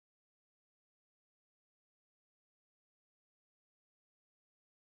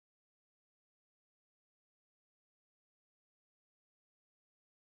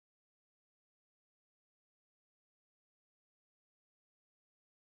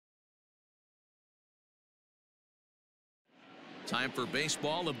Time for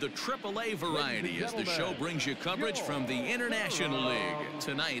baseball of the AAA variety as the show brings you coverage from the International League.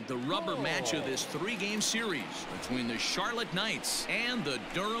 Tonight, the rubber match of this three-game series between the Charlotte Knights and the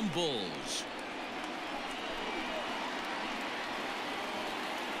Durham Bulls.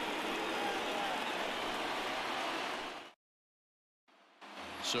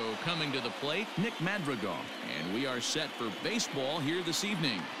 So coming to the plate, Nick Madrigal, and we are set for baseball here this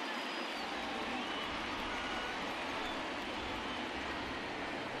evening.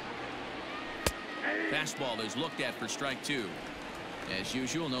 Fastball is looked at for strike two. As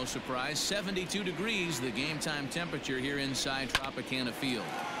usual, no surprise, 72 degrees, the game time temperature here inside Tropicana Field.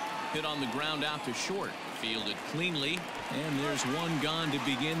 Hit on the ground out to short, fielded cleanly, and there's one gone to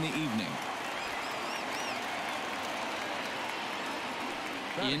begin the evening.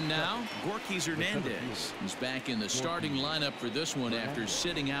 In now, Gorkys Hernandez is back in the starting lineup for this one after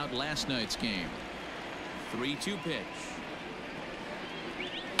sitting out last night's game. 3-2 pitch.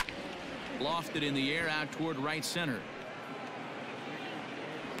 Lofted in the air out toward right center.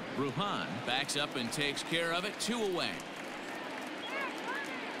 Bruhan backs up and takes care of it. 2 away.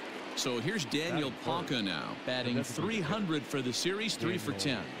 So here's Daniel Palka now, batting 300 for the series, 3 for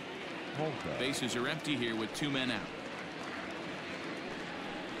 10. Bases are empty here with 2 men out.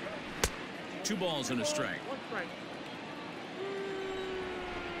 2 balls and a strike.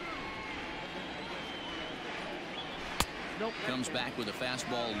 Comes back with a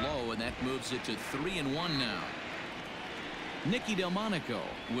fastball low, and that moves it to 3-1 now. Nicky Delmonico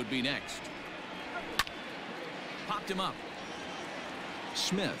would be next. Popped him up.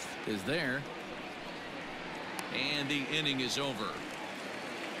 Smith is there. And the inning is over.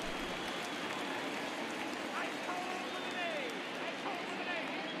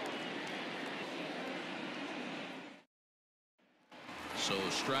 So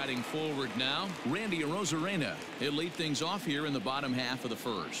striding forward now, Randy Arozarena. He'll lead things off here in the bottom half of the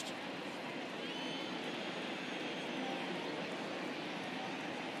first.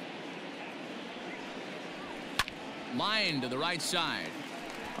 Line to the right side.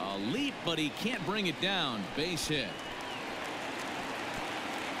 A leap, but he can't bring it down. Base hit.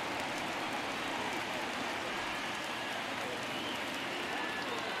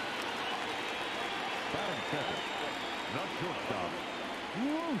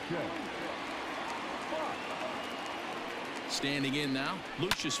 Standing in now,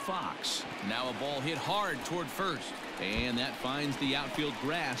 Lucius Fox. Now a ball hit hard toward first, and that finds the outfield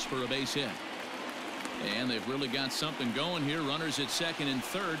grass for a base hit. And they've really got something going here. Runners at second and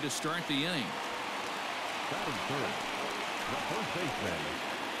third to start the inning. Batting third, the first baseman,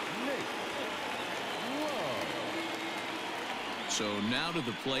 Nate Lowe. So now to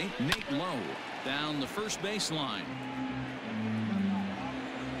the plate, Nate Lowe down the first baseline.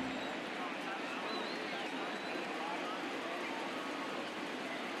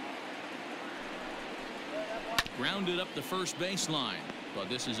 Grounded up the first baseline, but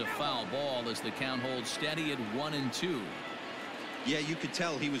this is a foul ball as the count holds steady at 1-2. Yeah, you could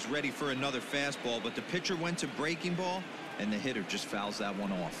tell he was ready for another fastball, but the pitcher went to breaking ball, and the hitter just fouls that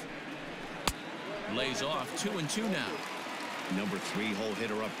one off. Lays off 2-2 now. Number 3 hole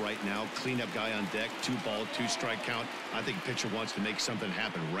hitter up right now. Cleanup guy on deck. 2 ball, 2 strike count. I think pitcher wants to make something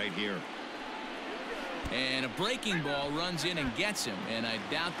happen right here. And a breaking ball runs in and gets him, and I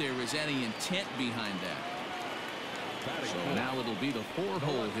doubt there was any intent behind that. So now it'll be the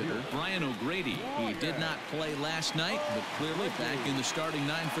 4-hole hitter, Brian O'Grady. He did not play last night, but clearly back in the starting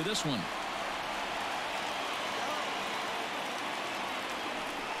 9 for this one.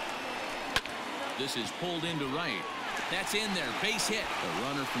 This is pulled into right. That's in there. Base hit. The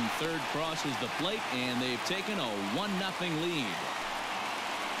runner from third crosses the plate, and they've taken a 1-0 lead.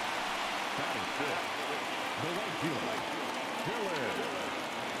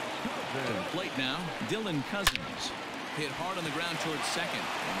 To the plate now, Dylan Cousins. Hit hard on the ground towards second,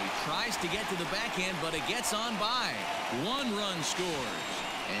 and he tries to get to the backhand, but it gets on by. 1 run scores,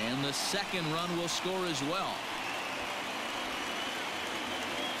 and the second run will score as well.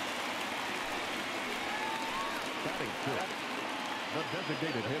 Batting fifth, the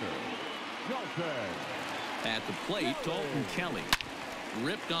designated hitter, Dalton. At the plate, Dalton Kelly.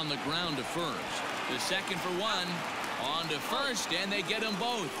 Ripped on the ground to first. The second for 1. On to first, and they get them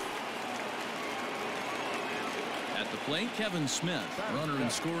both. At the plate, Kevin Smith, runner in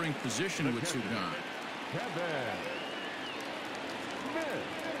scoring position with 2 gone. Kevin Smith.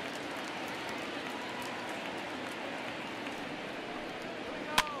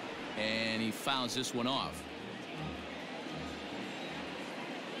 And he fouls this one off.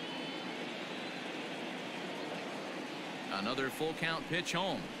 Another full count pitch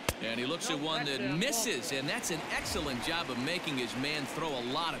home. And he looks at one that misses, and that's an excellent job of making his man throw a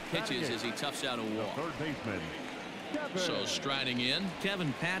lot of pitches as he toughs out a wall. Third baseman, So striding in,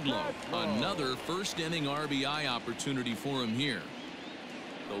 Kevin Padlo. Another first inning RBI opportunity for him here.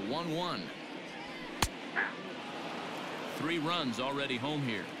 The 1-1. 3 runs already home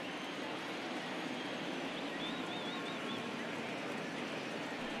here.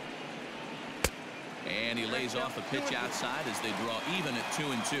 And he lays off a pitch outside as they draw even at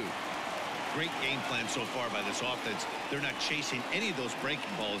 2-2. Great game plan so far by this offense. They're not chasing any of those breaking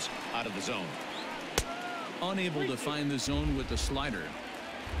balls out of the zone. Unable to find the zone with the slider.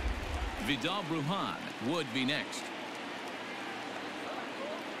 Vidal Brujan would be next.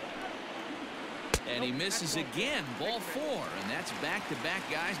 And he misses again. Ball 4. And that's back-to-back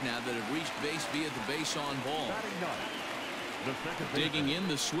guys now that have reached base via the base on ball. Digging in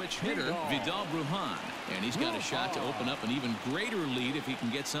the switch hitter, Vidal Brujan. And he's got a shot to open up an even greater lead if he can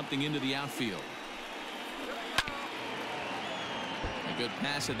get something into the outfield. A good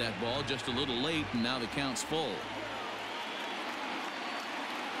pass at that ball, just a little late, and now the count's full.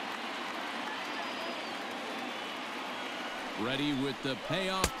 Ready with the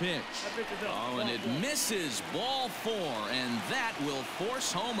payoff pitch. Oh, and it misses. Ball 4, and that will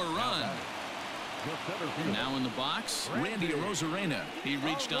force home a run. Now in the box, Randy Arozarena. He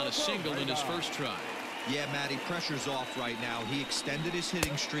reached on a single in his first try. Yeah, Matty, pressure's off right now. He extended his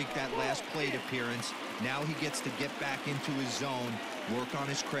hitting streak that last plate appearance. Now he gets to get back into his zone, work on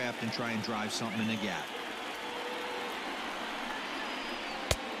his craft, and try and drive something in the gap.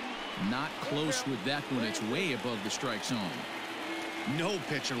 Not close with that one. It's way above the strike zone. No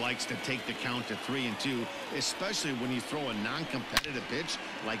pitcher likes to take the count to 3-2, especially when you throw a non-competitive pitch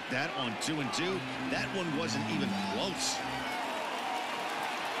like that on 2-2. That one wasn't even close.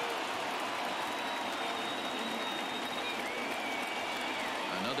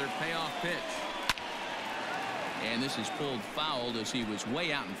 Another payoff pitch. And this is pulled foul as he was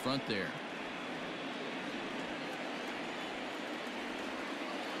way out in front there.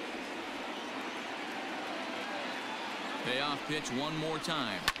 Payoff pitch one more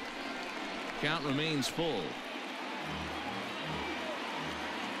time. Count remains full.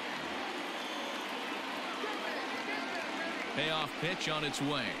 Payoff pitch on its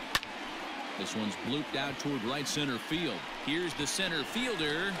way. This one's blooped out toward right center field. Here's the center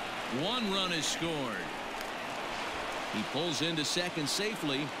fielder. 1 run is scored. He pulls into second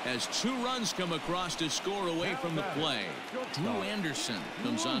safely as 2 runs come across to score away from the play. Drew Anderson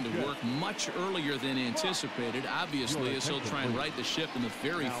comes on to work much earlier than anticipated, obviously, as he'll try and right the ship in the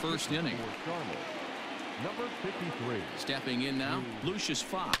very first inning. Number 53. Stepping in now, Lucius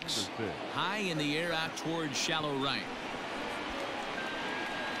Fox. High in the air out towards shallow right.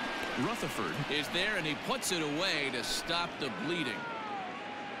 Rutherford is there, and he puts it away to stop the bleeding.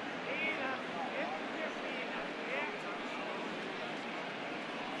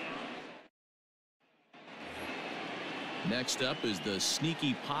 Next up is the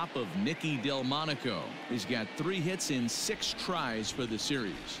sneaky pop of Nicky Delmonico. He's got 3 hits in 6 tries for the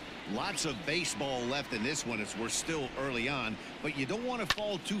series. Lots of baseball left in this one as we're still early on, but you don't want to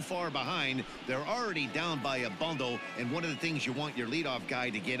fall too far behind. They're already down by a bundle, and one of the things you want your leadoff guy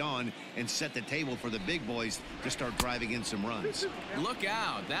to get on and set the table for the big boys to start driving in some runs. Look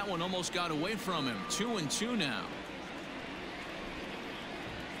out. That one almost got away from him. 2-2 now.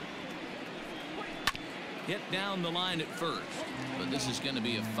 Hit down the line at first, but this is going to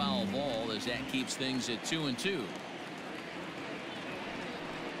be a foul ball as that keeps things at 2-2.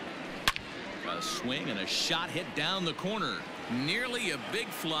 A swing and a shot hit down the corner. Nearly a big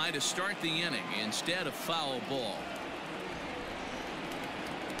fly to start the inning. Instead, a foul ball.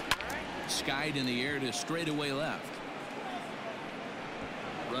 Skied in the air to straightaway left.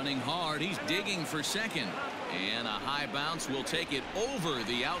 Running hard. He's digging for second. And a high bounce will take it over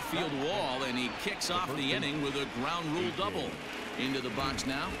the outfield wall, and he kicks off the inning with a ground rule double. Into the box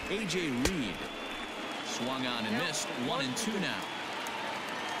now, A.J. Reed. Swung on and missed. 1-2 now.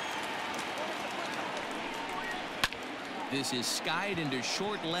 This is skied into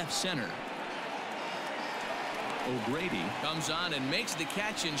short left center. O'Grady comes on and makes the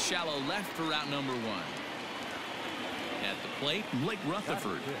catch in shallow left for out number 1. At the plate, Blake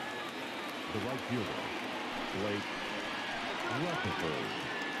Rutherford. The right fielder, Blake Rutherford.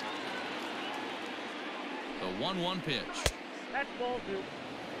 The 1-1 pitch. That's ball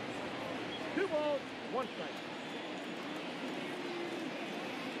 2. 2 balls, 1 strike.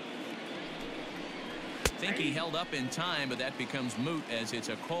 I think he held up in time, but that becomes moot as it's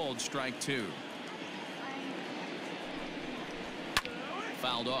a called strike 2.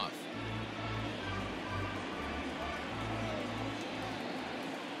 Fouled off.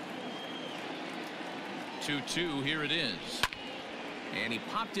 2-2, here it is. And he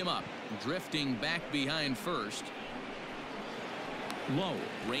popped him up, drifting back behind first. Low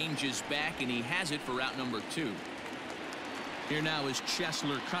ranges back, and he has it for out number 2. Here now is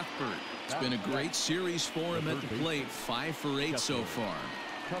Cheslor Cuthbert. It's been a great series for him at the plate. 5 for 8 so far.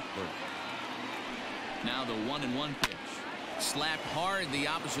 Now the 1-1 pitch. Slapped hard the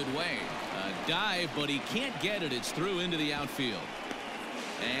opposite way. A dive, but he can't get it. It's through into the outfield.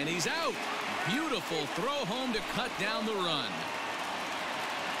 And he's out. Beautiful throw home to cut down the run.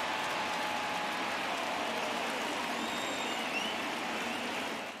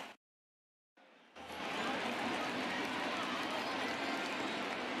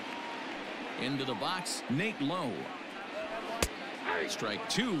 Into the box, Nate Lowe. Strike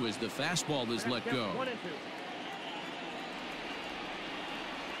 2 as the fastball is let go.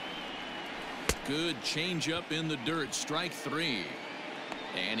 Good changeup in the dirt. Strike 3.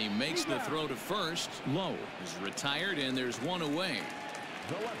 And he makes the throw to first. Lowe is retired, and there's one away.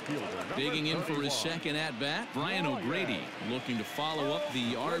 Digging in for his second at-bat, Brian O'Grady looking to follow up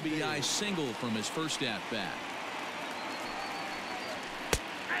the RBI single from his first at-bat.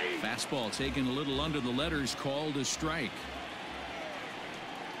 Fastball taken a little under the letters, called a strike.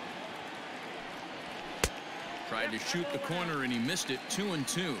 Tried to shoot the corner, and he missed it.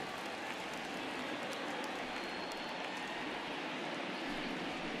 2-2.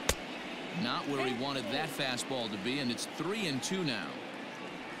 Not where he wanted that fastball to be, and it's 3-2 now.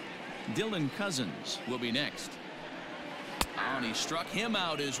 Dylan Cousins will be next. Oh, and he struck him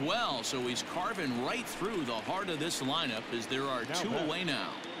out as well, so he's carving right through the heart of this lineup as there are 2 away now.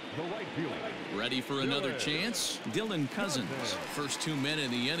 Ready for another chance? Dylan Cousins. First 2 men in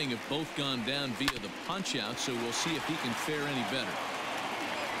the inning have both gone down via the punch-out, so we'll see if he can fare any better.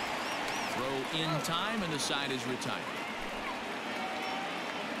 Throw in time, and the side is retired.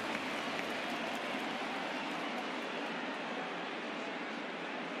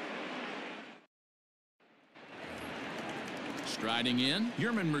 Striding in,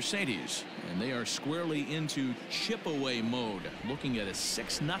 Yerman Mercedes, and they are squarely into chip-away mode, looking at a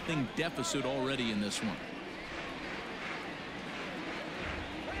 6-0 deficit already in this one.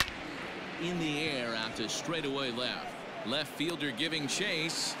 In the air out to straightaway left. Left fielder giving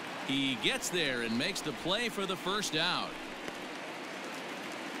chase. He gets there and makes the play for the first out.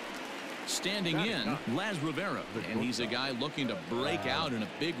 Standing in, Laz Rivera, and he's a guy looking to break out in a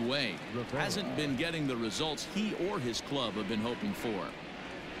big way. Hasn't been getting the results he or his club have been hoping for.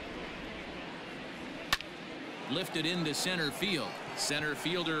 Lifted into center field. Center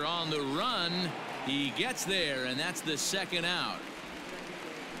fielder on the run. He gets there, and that's the second out.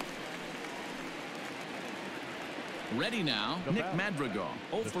 Ready now, Nick Madrigal.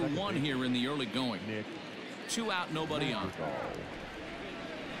 0 for 1 here in the early going. 2 out, nobody on.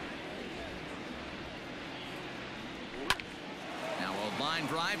 Now a line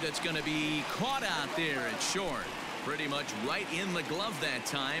drive that's going to be caught out there at short. Pretty much right in the glove that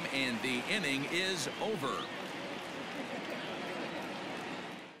time, and the inning is over.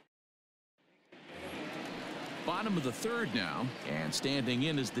 Bottom of the 3rd now, and standing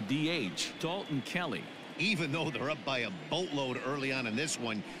in is the DH, Dalton Kelly. Even though they're up by a boatload early on in this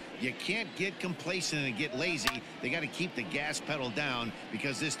one, you can't get complacent and get lazy. They got to keep the gas pedal down,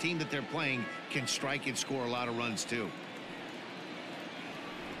 because this team that they're playing can strike and score a lot of runs too.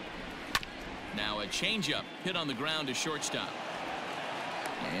 Now a changeup hit on the ground to shortstop.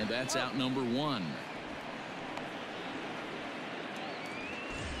 And that's out number 1.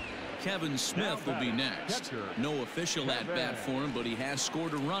 Kevin Smith will be next. No official at bat for him, but he has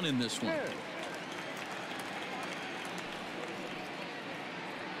scored a run in this one.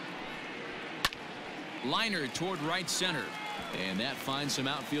 Liner toward right center, and that finds some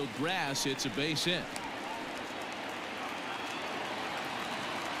outfield grass. It's a base hit.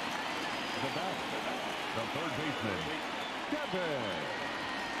 The third baseman, Kevin.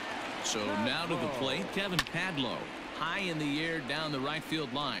 So now to the plate, Kevin Padlow, high in the air down the right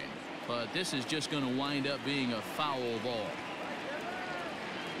field line, but this is just going to wind up being a foul ball.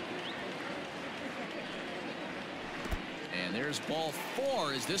 And there's ball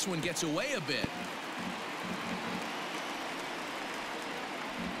 4 as this one gets away a bit.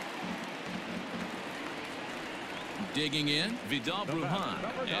 Digging in, Vidal Brujan,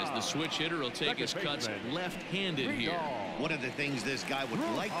 as the switch hitter will take his cuts left-handed here. One of the things this guy would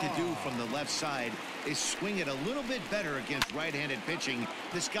like to do from the left side is swing it a little bit better against right-handed pitching.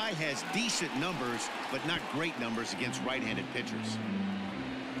 This guy has decent numbers, but not great numbers against right-handed pitchers.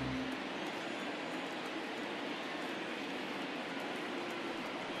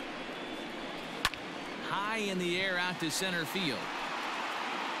 High in the air out to center field.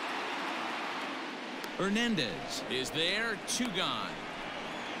 Hernandez is there, 2 gone.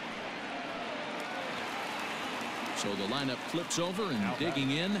 So the lineup flips over, and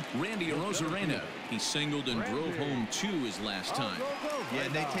digging in, Randy Arozarena. He singled and drove home 2 his last time. Yeah,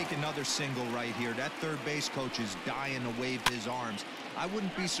 and they take another single right here. That third base coach is dying to wave his arms. I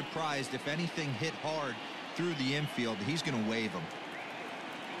wouldn't be surprised if anything hit hard through the infield. He's going to wave them.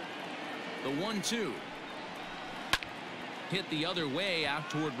 The 1-2. Hit the other way out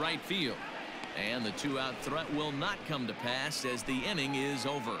toward right field. And the 2-out threat will not come to pass as the inning is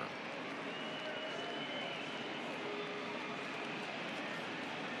over.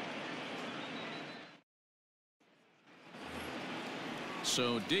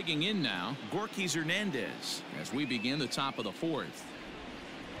 So digging in now, Gorkys Hernandez as we begin the top of the 4th.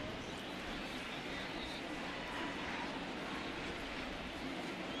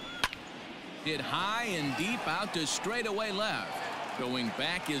 Hit high and deep out to straightaway left. Going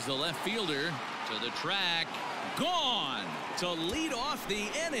back is the left fielder to the track. Gone to lead off the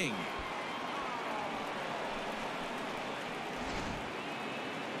inning.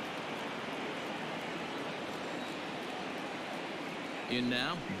 In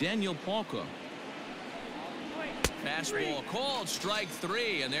now, Daniel Palka. Fastball called, strike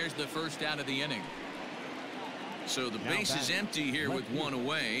 3, and there's the first out of the inning. So the base is empty here with 1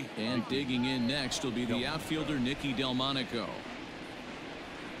 away, and digging in next will be the outfielder Nicky Delmonico.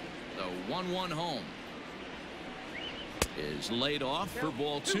 The 1-1 home is laid off for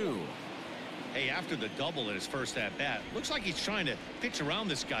ball 2. Hey, after the double in his first at bat, looks like he's trying to pitch around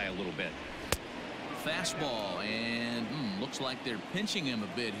this guy a little bit. Fastball, and looks like they're pinching him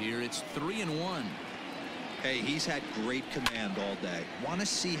a bit here. It's 3-1. Hey, he's had great command all day. Want to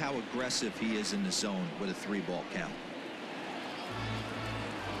see how aggressive he is in the zone with a 3-ball count.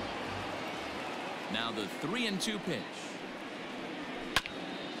 Now the 3-2 pitch.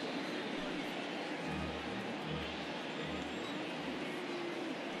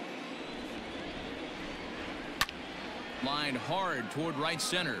 Lined hard toward right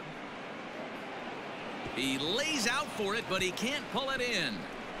center. He lays out for it, but he can't pull it in.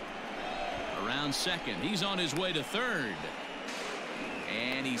 Around second, he's on his way to third,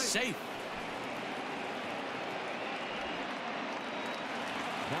 and he's safe.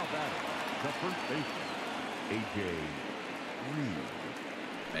 Now batting, the first baseman, A.J.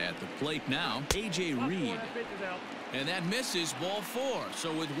 Reed. At the plate now, A.J. Reed. And that misses, ball 4.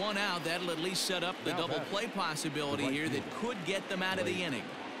 So with 1 out, that'll at least set up the double play possibility here that could get them out of the inning.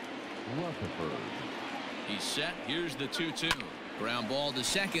 Rutherford. He's set. Here's the 2-2. Ground ball to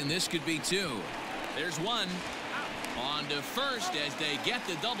second. This could be 2. There's 1. On to first as they get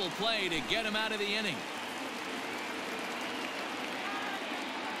the double play to get him out of the inning.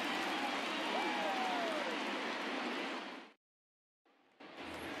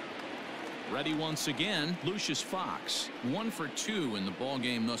 Ready once again, Lucius Fox. 1 for 2 in the ball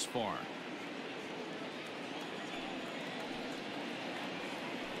game thus far.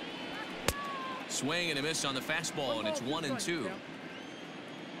 Swing and a miss on the fastball, and it's 1-2.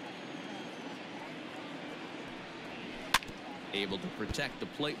 Able to protect the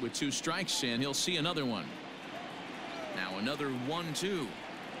plate with 2 strikes, and he'll see another one. Now another 1-2.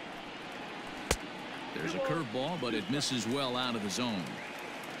 There's a curveball, but it misses well out of the zone.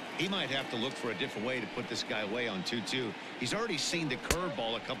 He might have to look for a different way to put this guy away on 2-2. He's already seen the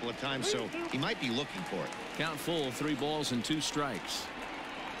curveball a couple of times, so he might be looking for it. Count full, 3 balls and 2 strikes.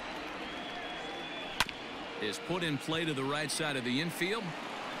 Is put in play to the right side of the infield,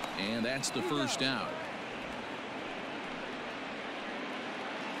 and that's the first out.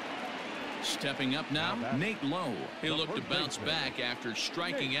 Stepping up now, Nate Lowe. He'll look to bounce back after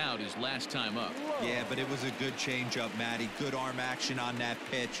striking out his last time up. Yeah, but it was a good changeup, Matty. Good arm action on that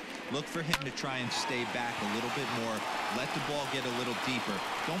pitch. Look for him to try and stay back a little bit more. Let the ball get a little deeper.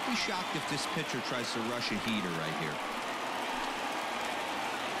 Don't be shocked if this pitcher tries to rush a heater right here.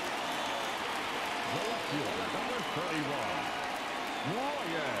 Number 31,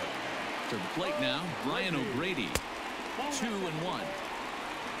 Ryan. To the plate now, Brian O'Grady. 2-1.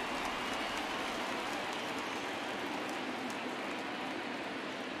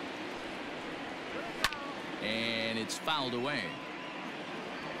 And it's fouled away.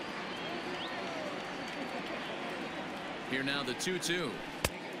 Here now the 2-2.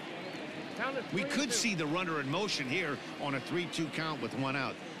 We could see the runner in motion here on a 3-2 count with 1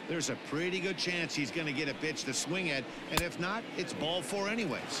 out. There's a pretty good chance he's going to get a pitch to swing at, and if not, it's ball 4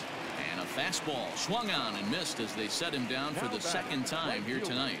 anyways. And a fastball swung on and missed as they set him down for the second time here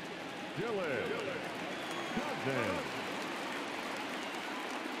tonight.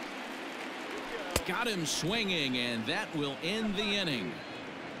 Got him swinging, and that will end the inning.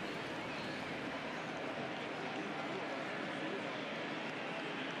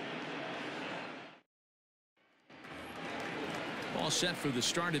 all set for the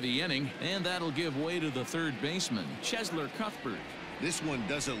start of the inning, and that'll give way to the third baseman, Chesler Cuthbert. This one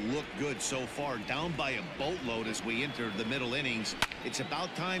doesn't look good so far, down by a boatload as we enter the middle innings. It's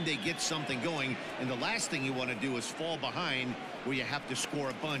about time they get something going, and the last thing you want to do is fall behind where you have to score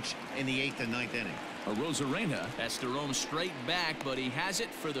a bunch in the 8th and 9th inning. Rosarena has to roam straight back, but he has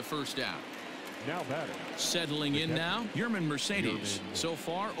it for the first out. Now batter. Settling in now, Yerman Mercedes. So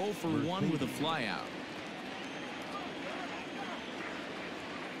far 0 for 1 with a flyout.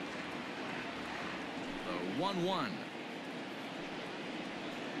 The 1-1.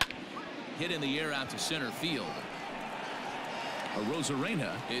 Hit in the air out to center field.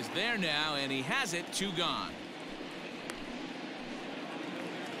 Rosarena is there now, and he has it. 2 gone.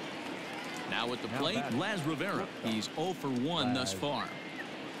 Now at the plate, Laz Rivera. He's 0 for 1 thus far.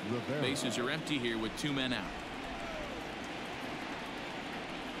 Bases are empty here with 2 men out.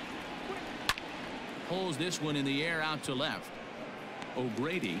 Pulls this one in the air out to left.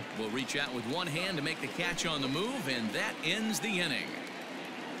 O'Grady will reach out with one hand to make the catch on the move, and that ends the inning.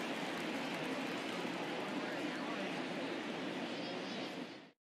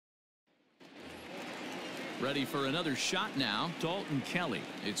 Ready for another shot now, Dalton Kelly.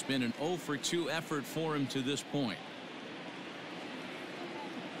 It's been an 0 for 2 effort for him to this point.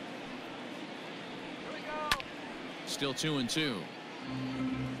 Still 2-2.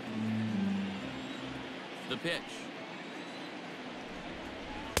 The pitch.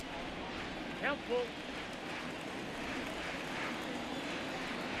 Helpful.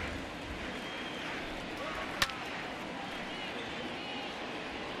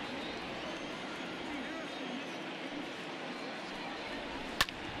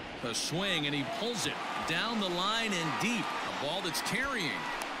 A swing, and he pulls it down the line and deep. A ball that's carrying.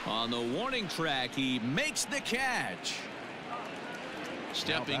 On the warning track, he makes the catch.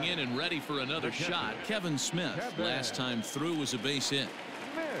 Stepping in and ready for another shot, Kevin Smith. Last time through was a base hit.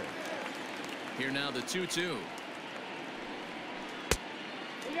 Here now the 2-2.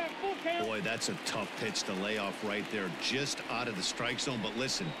 Boy, that's a tough pitch to lay off right there, just out of the strike zone. But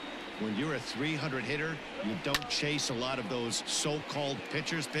listen, when you're a 300 hitter, you don't chase a lot of those so-called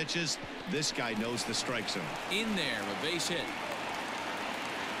pitchers' pitches. This guy knows the strike zone. In there, a base hit.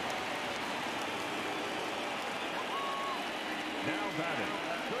 Now batting,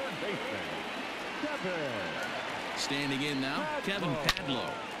 third baseman, Kevin. Standing in now, Kevin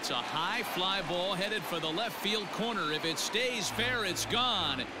Padlo. It's a high fly ball headed for the left field corner. If it stays fair, it's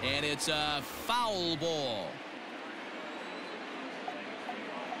gone, and it's a foul ball.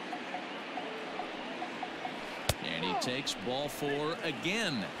 And he takes ball 4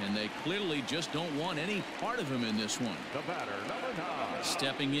 again, and they clearly just don't want any part of him in this one. The batter, number 9.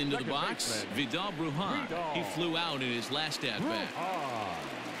 Stepping into the box, Vidal Brujan. He flew out in his last at-bat.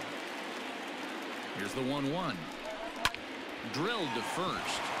 Here's the 1-1. Drilled to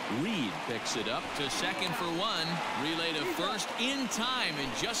first. Reed picks it up to second for 1. Relay to first in time,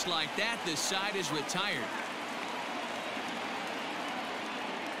 and just like that, this side is retired.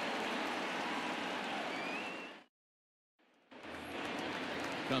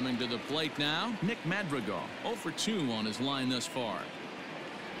 Coming to the plate now, Nick Madrigal. 0 for 2 on his line thus far.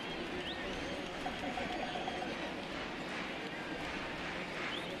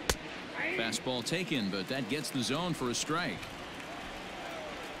 Fastball taken, but that gets the zone for a strike.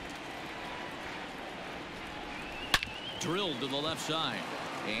 Drilled to the left side,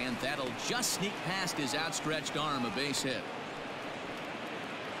 and that'll just sneak past his outstretched arm, a base hit.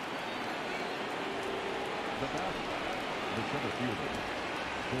 The batter, the center fielder,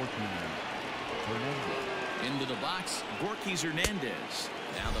 Into the box, Gorkys Hernandez.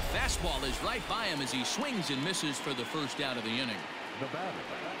 Now the fastball is right by him as he swings and misses for the first out of the inning. The batter.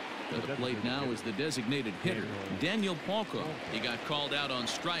 To the plate now is the designated hitter, Daniel Palco. He got called out on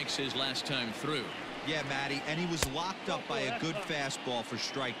strikes his last time through. Yeah, Matty, and he was locked up by a good fastball for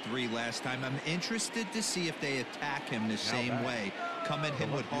strike 3 last time. I'm interested to see if they attack him the same way. Come at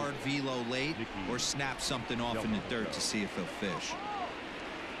him with hard velo late or snap something off in the dirt to see if he'll fish.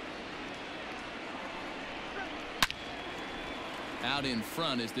 Out in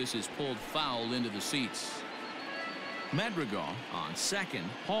front as this is pulled foul into the seats. Madrigal on second.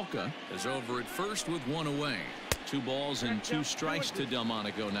 Palka is over at first with 1 away. 2 balls and 2 strikes to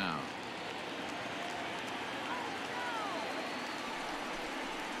Delmonico now.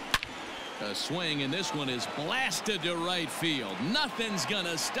 A swing, and this one is blasted to right field. Nothing's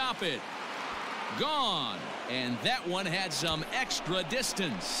gonna stop it. Gone, and that one had some extra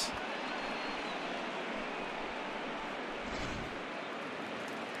distance.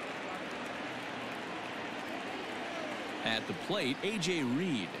 At the plate, A.J.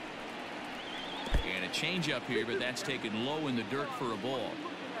 Reed. And a changeup here, but that's taken low in the dirt for a ball.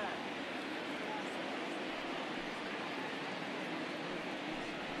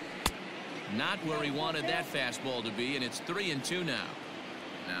 Not where he wanted that fastball to be, and it's 3-2 now.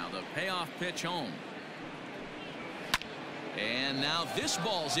 Now the payoff pitch home. And now this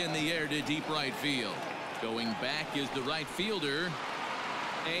ball's in the air to deep right field. Going back is the right fielder.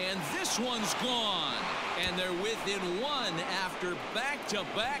 And this one's gone. And they're within one after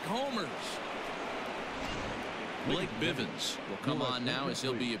back-to-back homers. Blake Bivens will come on now as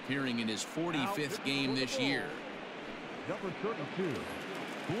he'll be appearing in his 45th game this year. Number 32,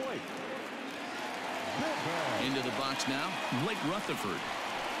 Blake. Into the box now, Blake Rutherford.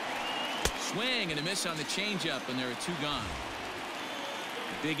 Swing and a miss on the changeup, and there are two gone.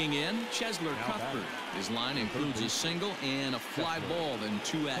 Digging in, Chesler Cuthbert. His line includes a single and a fly ball and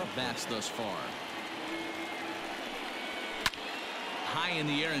 2 at-bats thus far. High in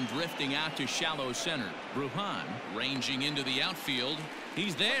the air and drifting out to shallow center. Bruhan ranging into the outfield.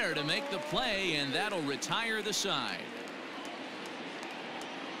 He's there to make the play, and that'll retire the side.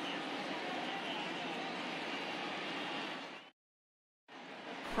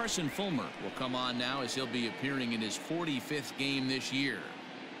 Carson Fulmer will come on now as he'll be appearing in his 45th game this year.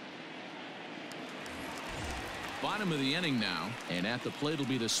 Bottom of the inning now, and at the plate will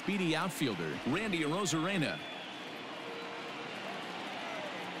be the speedy outfielder, Randy Arozarena.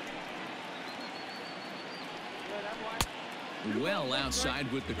 Well outside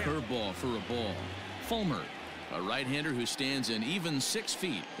with the curveball for a ball. Fulmer, a right-hander who stands an even 6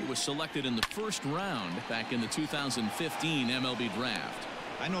 feet. He was selected in the first round back in the 2015 MLB draft.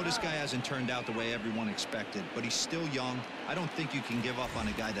 I know this guy hasn't turned out the way everyone expected, but he's still young. I don't think you can give up on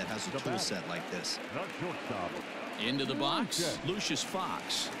a guy that has a tool set like this. Into the box, Lucius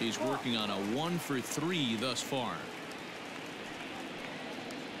Fox. He's working on a 1-for-3 thus far.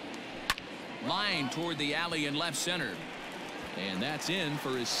 Line toward the alley in left center. And that's in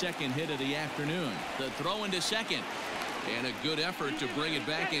for his second hit of the afternoon. The throw into second. And a good effort to bring it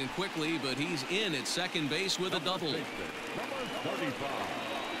back in quickly, but he's in at second base with a double. Number 35,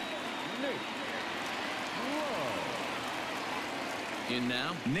 Nate Lowe. In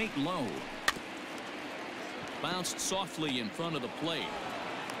now, Nate Lowe. Bounced softly in front of the plate.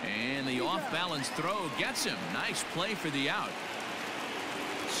 And the off-balance throw gets him. Nice play for the out.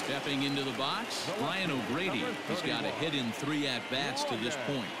 Stepping into the box, Brian O'Grady. He's got a hit in 3 at-bats to this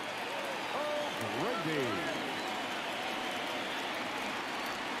point.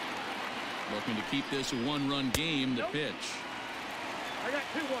 Looking to keep this a 1-run game. The pitch. I got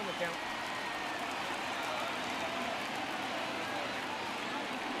 2 on the count.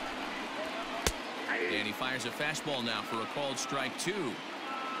 And he fires a fastball now for a called strike 2.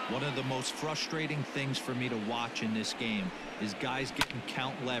 One of the most frustrating things for me to watch in this game is guys getting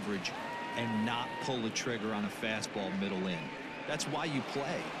count leverage and not pull the trigger on a fastball middle in. That's why you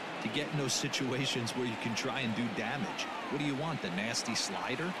play, to get in those situations where you can try and do damage. What do you want, the nasty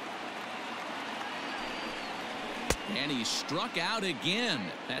slider? And he struck out again.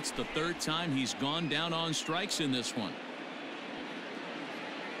 That's the 3rd time he's gone down on strikes in this one.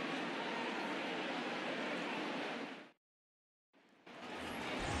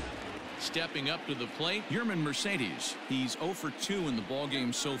 Stepping up to the plate, Yerman Mercedes. He's 0 for 2 in the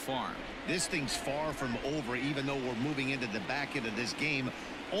ballgame so far. This thing's far from over, even though we're moving into the back end of this game.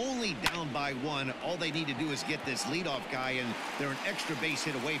 Only down by 1. All they need to do is get this leadoff guy, and they're an extra base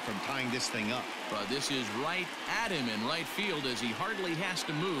hit away from tying this thing up. But this is right at him in right field as he hardly has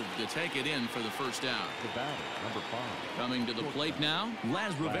to move to take it in for the first out. The batter, number 5. Coming to the plate now,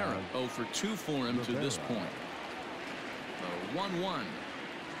 Laz Rivera. 0 for 2 for him to this point. The 1-1.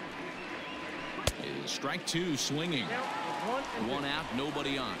 Is strike 2 swinging. 1 out,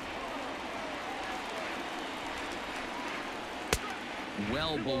 nobody on.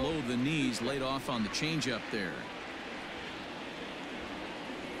 Well below the knees, laid off on the changeup there.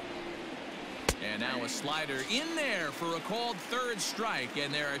 And now a slider in there for a called 3rd strike,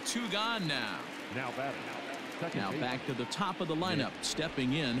 and there are 2 gone now. Now batting. Now back to the top of the lineup.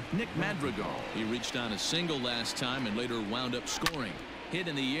 Stepping in, Nick Madrigal. He reached on a single last time and later wound up scoring. Hit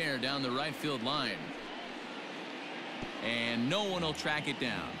in the air down the right field line. And no one will track it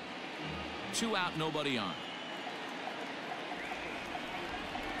down. 2 out, nobody on.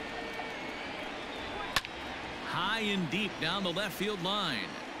 High and deep down the left field line.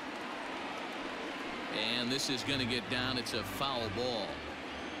 And this is going to get down. It's a foul ball.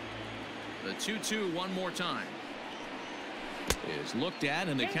 The 2-2 one more time. Is looked at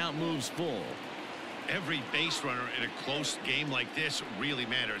and the count moves full. Every base runner in a close game like this really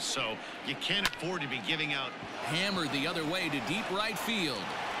matters, so you can't afford to be giving out. Hammered the other way to deep right field.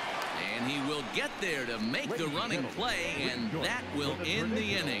 And he will get there to make the running play, and that will end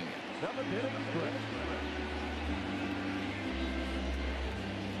the inning. 7th inning stretch.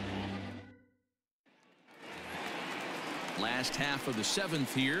 Last half of the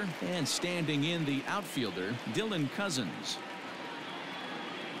 7th here, and standing in the outfielder, Dylan Cousins.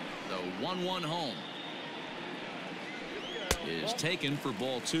 The 1-1 home is taken for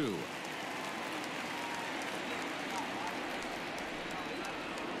ball 2.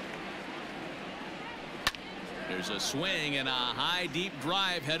 There's a swing and a high deep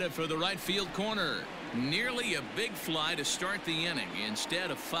drive headed for the right field corner. Nearly a big fly to start the inning.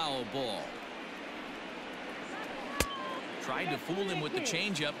 Instead, a foul ball. Tried to fool him with the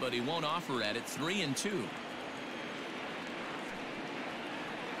changeup, but he won't offer at it. 3-2.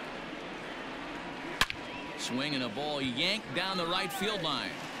 Swinging a ball yanked down the right field line.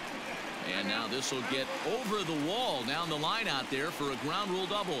 And now this will get over the wall down the line out there for a ground rule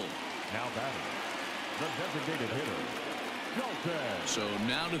double. Now batting, the designated hitter, Dalton. So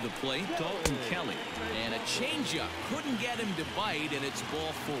now to the plate, Dalton Kelly. And a changeup couldn't get him to bite, and it's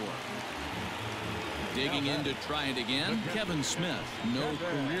ball 4. Digging in to try it again, Kevin Smith. No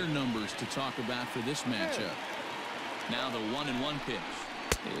career numbers to talk about for this matchup. Now the 1-1 pitch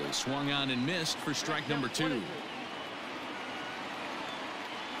is swung on and missed for strike number 2.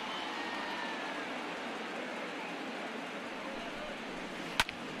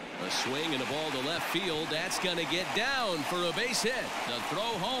 A swing and a ball to left field. That's going to get down for a base hit. The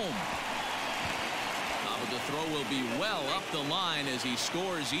throw home. But the throw will be well up the line as he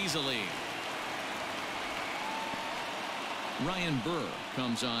scores easily. Ryan Burr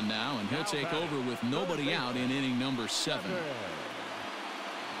comes on now, and he'll take over with nobody out in inning number 7.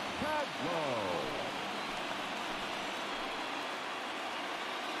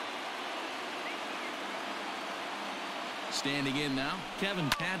 Standing in now, Kevin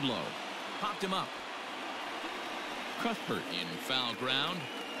Padlo. Popped him up. Cuthbert in foul ground.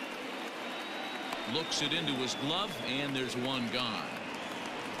 Looks it into his glove, and there's one gone.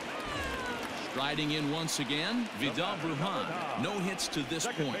 Striding in once again, Vidal Brujan. No hits to this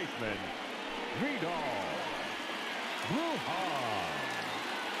point. Baseman, Vidal Brujan.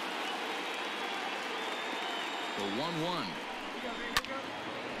 The 1-1.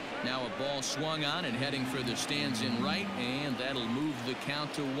 Now a ball swung on and heading for the stands in right, and that'll move the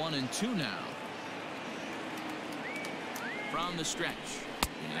count to 1-2 now. From the stretch.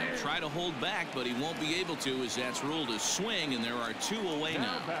 And he'll try to hold back, but he won't be able to, as that's ruled a swing, and there are 2 away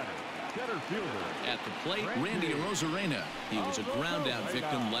now. At the plate, Randy Arozarena. He was a ground out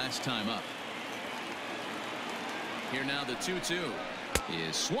victim last time up. Here now the 2-2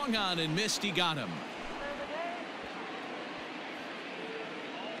 is swung on and missed. He got him.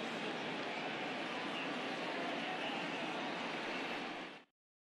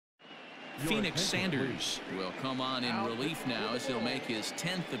 Phoenix Sanders will come on in relief now as he'll make his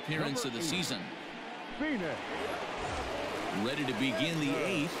 10th appearance of the season. Ready to begin the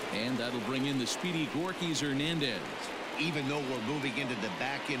 8th, and that'll bring in the speedy Gorky Hernandez. Even though we're moving into the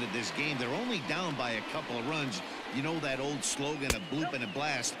back end of this game, they're only down by a couple of runs. You know that old slogan, a bloop and a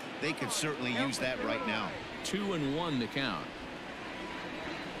blast. They could certainly use that right now. 2-1 the count.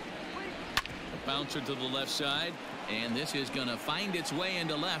 A bouncer to the left side. And this is going to find its way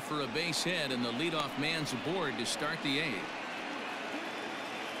into left for a base hit, and the leadoff man's aboard to start the 8th.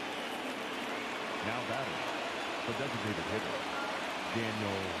 Now batting, the designated hitter,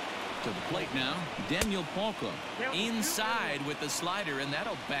 Daniel. To the plate now, Daniel Palka. Inside with the slider, and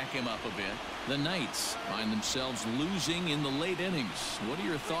that'll back him up a bit. The Knights find themselves losing in the late innings. What are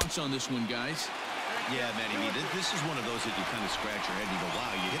your thoughts on this one, guys? Yeah, Manny, this is one of those that you kind of scratch your head and you go,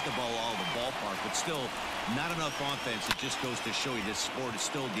 wow, you hit the ball all the ballpark, but still not enough offense. It just goes to show you this sport is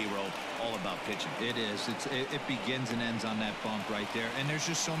still, D-Row, all about pitching. It is. It begins and ends on that bump right there. And there's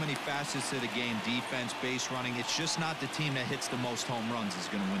just so many facets to the game. Defense, base running. It's just not the team that hits the most home runs is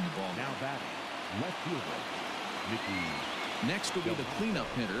going to win the ball. Now batting, left fielder, Nicky. Next will be the cleanup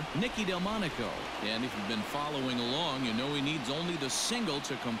hitter, Nicky Delmonico. And if you've been following along, you know he needs only the single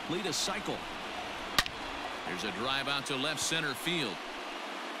to complete a cycle. There's a drive out to left center field.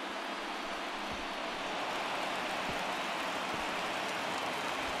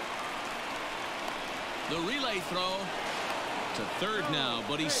 The relay throw to third now,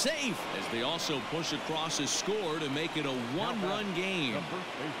 but he's safe as they also push across his score to make it a 1-run game.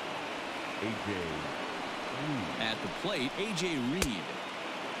 At the plate, A.J. Reed.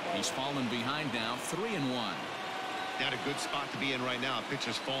 He's fallen behind now, 3-1. Not a good spot to be in right now.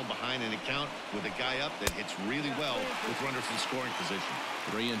 Pitcher's falling behind in a count with a guy up that hits really well with runners in scoring position.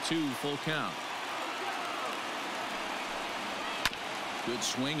 3-2 full count. Good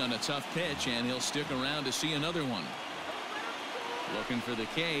swing on a tough pitch, and he'll stick around to see another one. Looking for the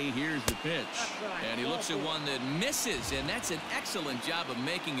K. Here's the pitch. And he looks at one that misses, and that's an excellent job of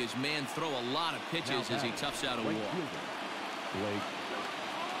making his man throw a lot of pitches as he toughs out a walk.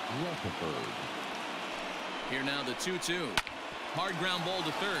 Here now the 2-2. Hard ground ball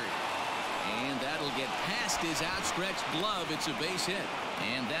to third. And that'll get past his outstretched glove. It's a base hit.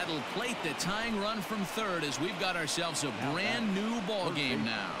 And that'll plate the tying run from third as we've got ourselves a brand new ball game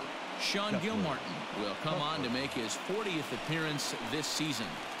now. Sean Gilmartin will come on to make his 40th appearance this season.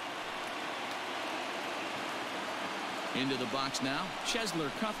 Into the box now, Chesler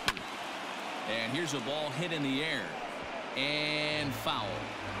Cuthbert. And here's a ball hit in the air. And foul.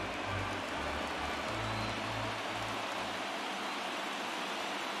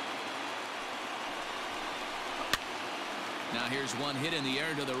 Now here's one hit in the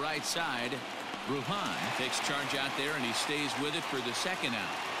air to the right side. Bruhan takes charge out there, and he stays with it for the second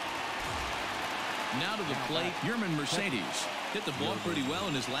out. Now to the plate, Yerman Mercedes. Hit the ball pretty well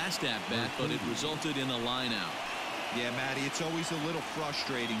in his last at-bat, but it resulted in a line out. Yeah, Matty, it's always a little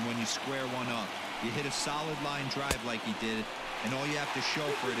frustrating when you square one up. You hit a solid line drive like he did, and all you have to show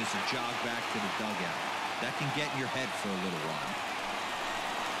for it is a jog back to the dugout. That can get in your head for a little while.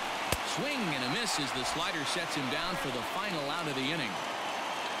 Swing and a miss as the slider sets him down for the final out of the inning.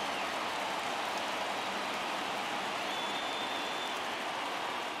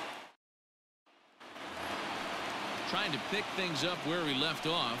 Trying to pick things up where he left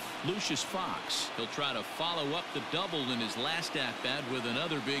off, Lucius Fox. He'll try to follow up the double in his last at-bat with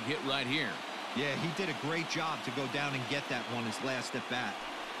another big hit right here. Yeah, he did a great job to go down and get that one his last at-bat.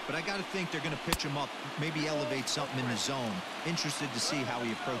 But I got to think they're going to pitch him up, maybe elevate something in the zone. Interested to see how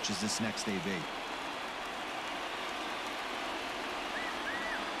he approaches this next AB.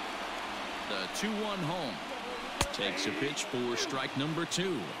 The 2-1 home. Takes a pitch for strike number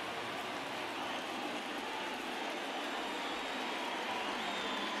 2.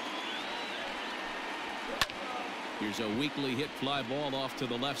 Here's a weakly hit fly ball off to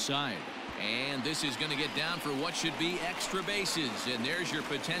the left side. And this is going to get down for what should be extra bases. And there's your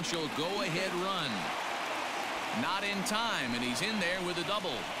potential go-ahead run. Not in time, and he's in there with a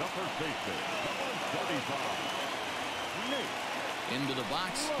double. The first baseman, number 35, Nate. Into the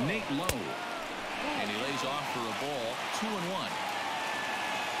box, Nate Lowe. And he lays off for a ball, 2-1.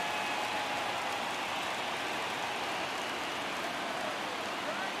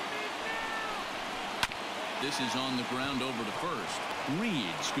 This is on the ground over to first. Reed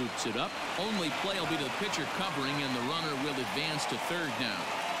scoops it up. Only play will be to the pitcher covering, and the runner will advance to third now.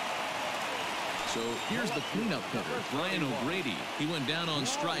 So here's the cleanup hitter, Brian O'Grady. He went down on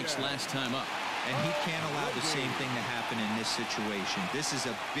strikes last time up. And he can't allow the same thing to happen in this situation. This is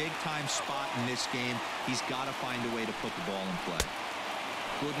a big-time spot in this game. He's got to find a way to put the ball in play.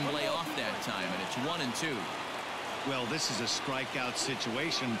 Couldn't lay off that time, and it's 1-2. Well, this is a strikeout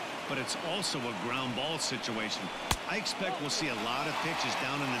situation, but it's also a ground ball situation. I expect we'll see a lot of pitches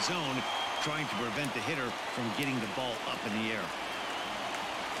down in the zone trying to prevent the hitter from getting the ball up in the air.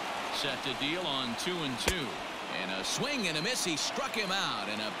 Set to deal on 2-2. And a swing and a miss. He struck him out,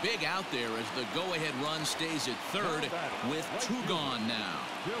 and a big out there as the go-ahead run stays at third with 2 gone now.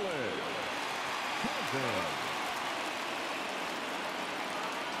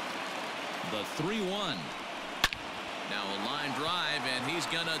 The 3-1. Now a line drive, and he's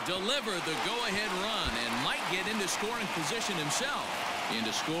going to deliver the go-ahead run and might get into scoring position himself. In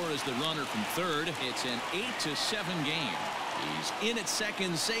to score is the runner from third. It's an 8-7 game. He's in at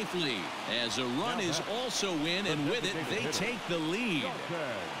second safely as a run is also in, and with it they take the lead.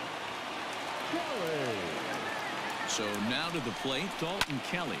 So now to the plate, Dalton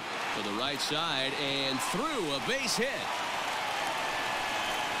Kelly to the right side and through, a base hit.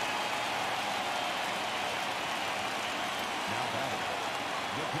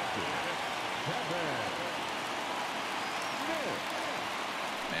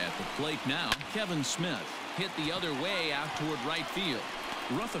 At the plate now, Kevin Smith hit the other way out toward right field.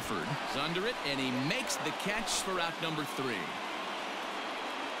 Rutherford is under it, and he makes the catch for out number 3.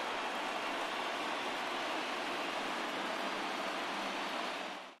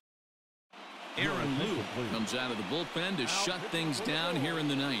 Aaron Liu comes out of the bullpen to shut things down here in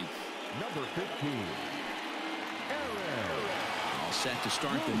the 9th. Number 15, All set to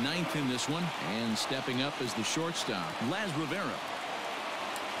start the 9th in this one, and stepping up as the shortstop, Laz Rivera.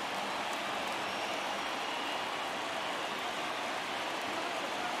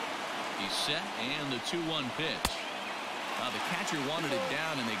 He's set, and the 2-1 pitch. The catcher wanted it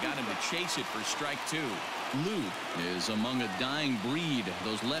down, and they got him to chase it for strike 2. Luke is among a dying breed.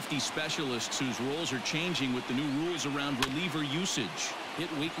 Those lefty specialists whose roles are changing with the new rules around reliever usage.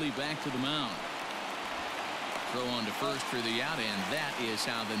 Hit weekly back to the mound. Throw on to first for the out, and that is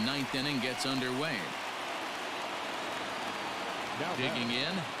how the 9th inning gets underway. Digging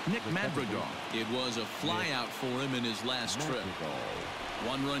in, Nick Madrigal. It was a flyout for him in his last trip.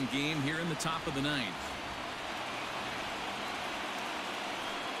 1-run game here in the top of the 9th.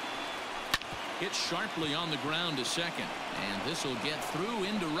 Hit sharply on the ground to second, and this will get through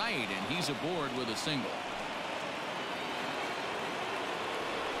into right, and he's aboard with a single.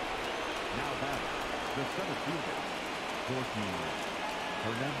 Now batter, the center fielder, Gorky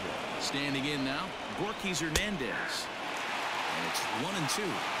Hernandez. Standing in now, Gorky Hernandez. And it's 1-2.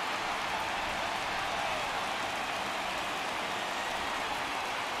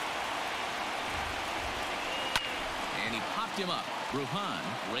 And he popped him up. Ruhan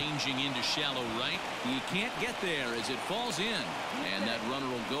ranging into shallow right. He can't get there as it falls in. And that runner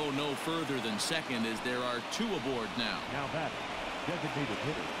will go no further than second as there are 2 aboard now. Now batter, designated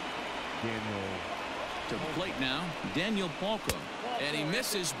hitter, Daniel. To the plate now, Daniel Palka. And he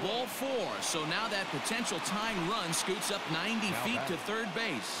misses ball 4. So now that potential tying run scoots up 90 feet to third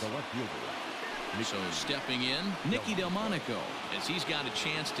base. The left fielder. So stepping in, Nicky Delmonico, as he's got a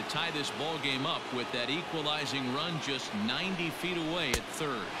chance to tie this ball game up with that equalizing run just 90 feet away at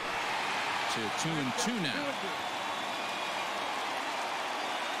third. To 2-2 now.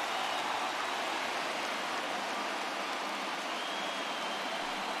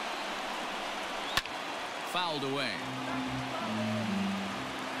 Fouled away.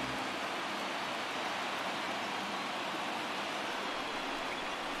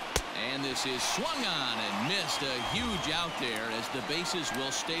 And this is swung on and missed. A huge out there as the bases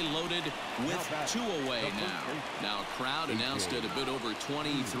will stay loaded with 2 away now. Now a crowd announced at a bit over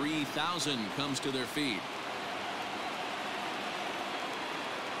 23,000 comes to their feet.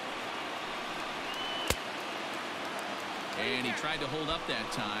 And he tried to hold up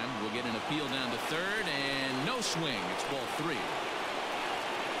that time. We'll get an appeal down to third, and no swing. It's ball 3.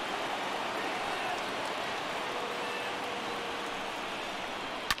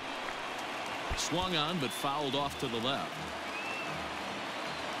 Swung on, but fouled off to the left.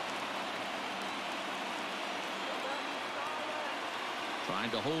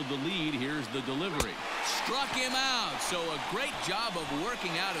 Trying to hold the lead. Here's the delivery. Struck him out. So a great job of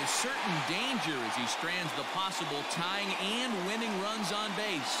working out a certain danger as he strands the possible tying and winning runs on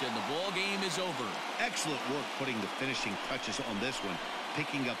base. And the ball game is over. Excellent work putting the finishing touches on this one.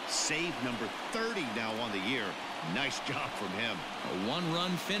 Picking up save number 30 now on the year. Nice job from him. A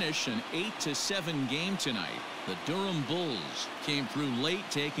 1-run finish, an 8-7 game tonight. The Durham Bulls came through late,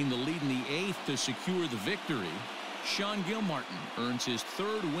 taking the lead in the 8th to secure the victory. Sean Gilmartin earns his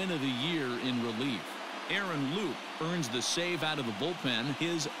 3rd win of the year in relief. Aaron Luke earns the save out of the bullpen,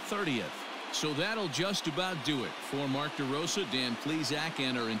 his 30th. So that'll just about do it. For Mark DeRosa, Dan Plesac,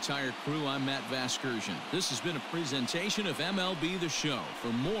 and our entire crew, I'm Matt Vasgersian. This has been a presentation of MLB The Show.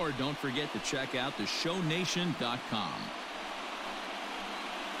 For more, don't forget to check out theshownation.com.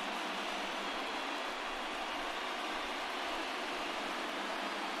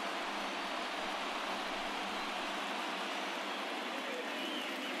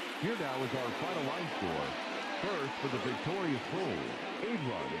 Here now is our final line score. First, for the victorious Bulls, 8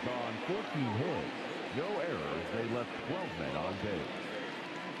 runs on 14 hits. No errors. They left 12 men on base.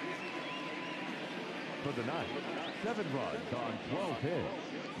 For the ninth, 7 runs on 12 hits.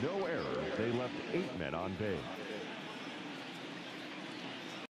 No errors. They left 8 men on base.